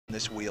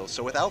this wheel.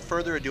 So without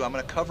further ado, I'm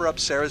going to cover up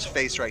Sarah's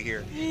face right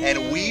here,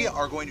 and we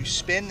are going to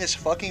spin this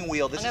fucking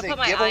wheel. This is a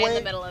giveaway. I'm gonna put my eye in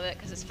the middle of it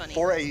because it's funny.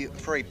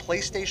 For a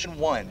PlayStation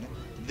 1.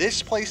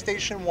 This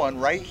PlayStation 1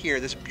 right here,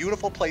 this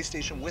beautiful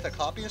PlayStation with a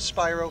copy of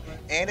Spyro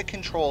and a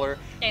controller.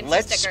 And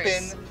let's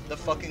spin the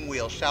fucking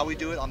wheel. Shall we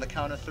do it on the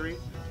count of 3?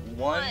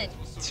 1,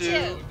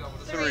 2,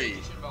 3.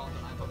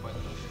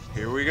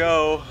 Here we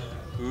go.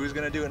 Who's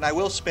gonna do it? And I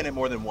will spin it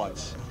more than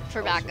once.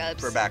 For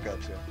backups. For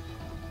backups, yeah.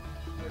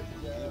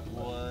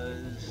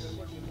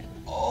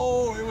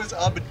 Oh, it was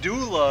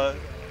Abdullah.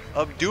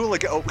 Abdullah.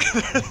 Oh.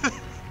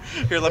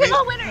 Here,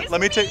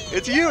 let me take.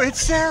 It's you.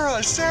 It's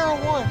Sarah. Sarah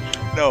won.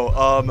 No.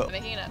 I'm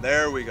making it up.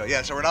 There we go.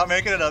 Yeah. So we're not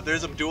making it up.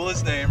 There's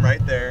Abdullah's name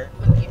right there.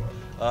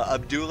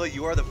 Abdullah,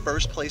 you are the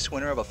first place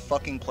winner of a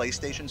fucking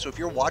PlayStation. So if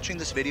you're watching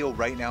this video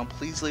right now,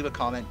 please leave a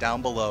comment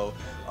down below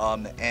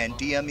and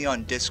DM me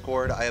on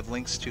Discord. I have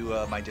links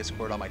to my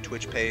Discord on my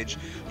Twitch page.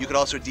 You could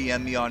also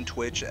DM me on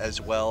Twitch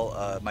as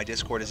well. My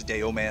Discord is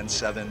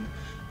Dayoman7.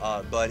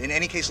 But in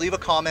any case, leave a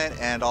comment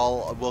and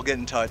we'll get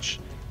in touch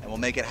and we'll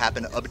make it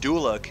happen.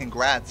 Abdullah,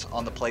 congrats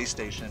on the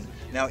PlayStation.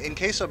 Now, in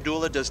case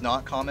Abdullah does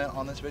not comment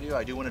on this video,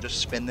 I do want to just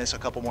spin this a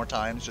couple more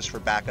times just for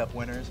backup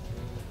winners.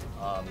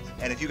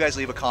 And if you guys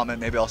leave a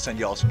comment, maybe I'll send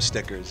you all some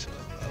stickers.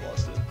 I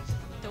lost it.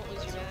 Don't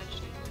lose your badge.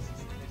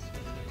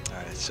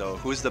 Alright, so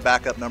who's the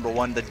backup number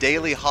 1? The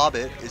Daily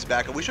Hobbit is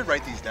backup. We should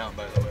write these down,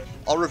 by the way.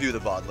 I'll review the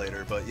VOD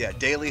later, but yeah,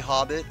 Daily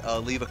Hobbit.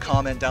 Leave a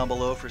comment down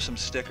below for some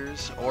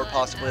stickers, or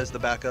possibly as the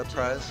backup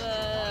prize.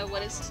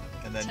 What is?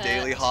 And then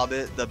Daily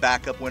Hobbit, the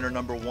backup winner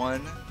number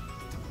 1.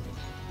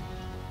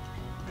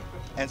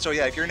 And so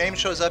yeah, if your name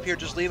shows up here,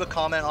 just leave a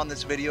comment on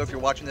this video. If you're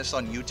watching this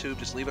on YouTube,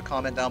 just leave a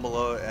comment down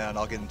below and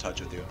I'll get in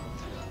touch with you.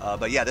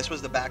 But yeah, this was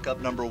the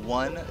backup number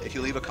 1. If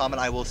you leave a comment,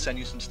 I will send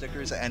you some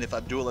stickers. And if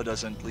Abdullah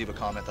doesn't leave a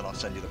comment, then I'll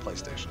send you the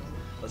PlayStation.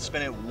 Let's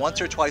spin it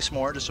once or twice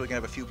more, just so we can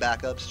have a few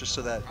backups, just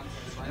so that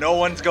no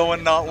one's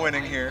going not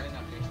winning here.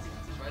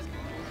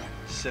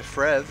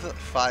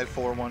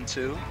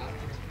 Sifrev5412.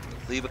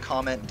 Leave a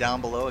comment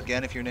down below.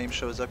 Again, if your name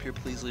shows up here,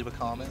 please leave a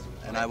comment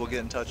and I will get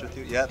in touch with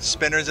you. Yep,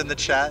 spinners in the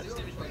chat.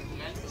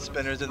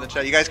 Spinners in the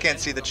chat. You guys can't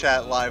see the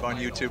chat live on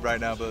YouTube right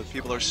now, but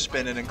people are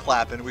spinning and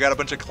clapping. We got a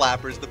bunch of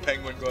clappers. The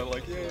penguin going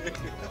like, yay.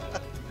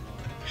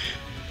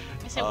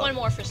 I said one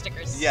more for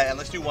stickers. Yeah, and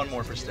let's do one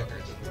more for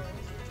stickers.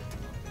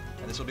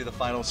 And this will be the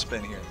final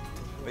spin here.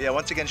 But yeah,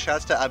 once again,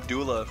 shouts to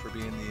Abdullah for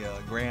being the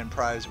grand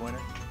prize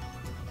winner.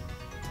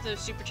 Those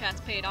super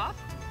chats paid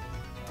off?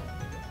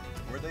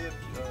 Were they?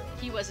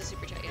 He was a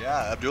super chat.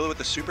 Yeah, Abdullah with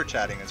the super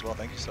chatting as well.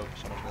 Thank you so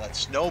much for that.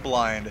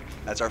 Snowblind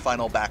as our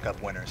final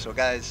backup winner. So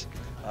guys,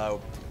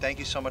 thank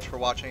you so much for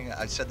watching.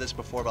 I said this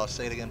before, but I'll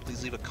say it again.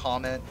 Please leave a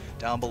comment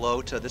down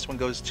below. This one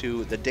goes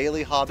to the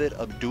Daily Hobbit,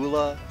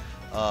 Abdullah,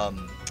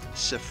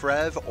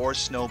 Sifrev, or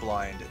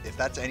Snowblind. If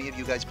that's any of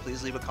you guys,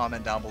 please leave a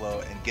comment down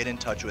below and get in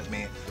touch with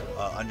me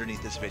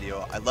underneath this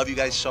video. I love you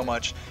guys so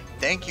much.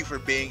 Thank you for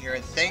being here,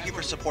 and thank you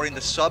for supporting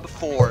the sub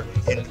 4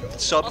 in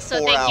sub 4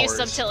 hours. Also, thank you,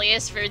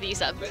 Subtilius, for the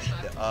sub.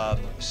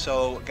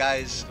 So,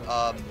 guys,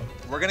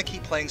 we're going to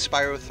keep playing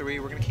Spyro 3.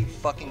 We're going to keep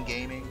fucking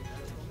gaming.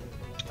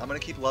 I'm going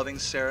to keep loving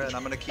Sarah, and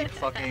I'm going to keep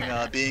fucking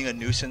being a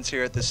nuisance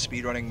here at this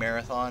speedrunning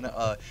marathon.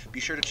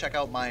 Be sure to check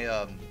out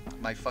my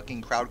my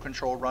fucking crowd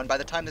control run. By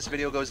the time this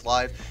video goes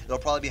live, it'll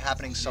probably be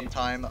happening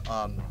sometime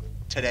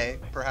today,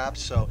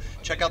 perhaps. So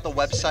check out the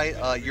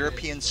website,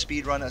 European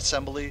Speedrun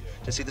Assembly,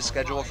 to see the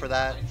schedule for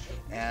that.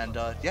 And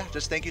yeah,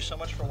 just thank you so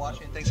much for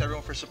watching. Thanks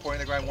everyone for supporting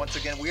the grind. Once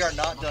again, we are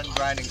not done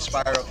grinding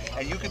Spyro,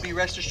 and you can be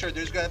rest assured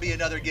there's going to be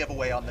another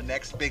giveaway on the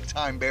next big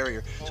time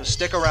barrier. So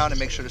stick around and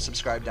make sure to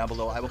subscribe down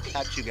below. I will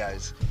catch you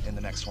guys in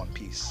the next one.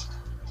 Peace.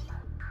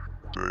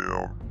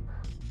 Damn.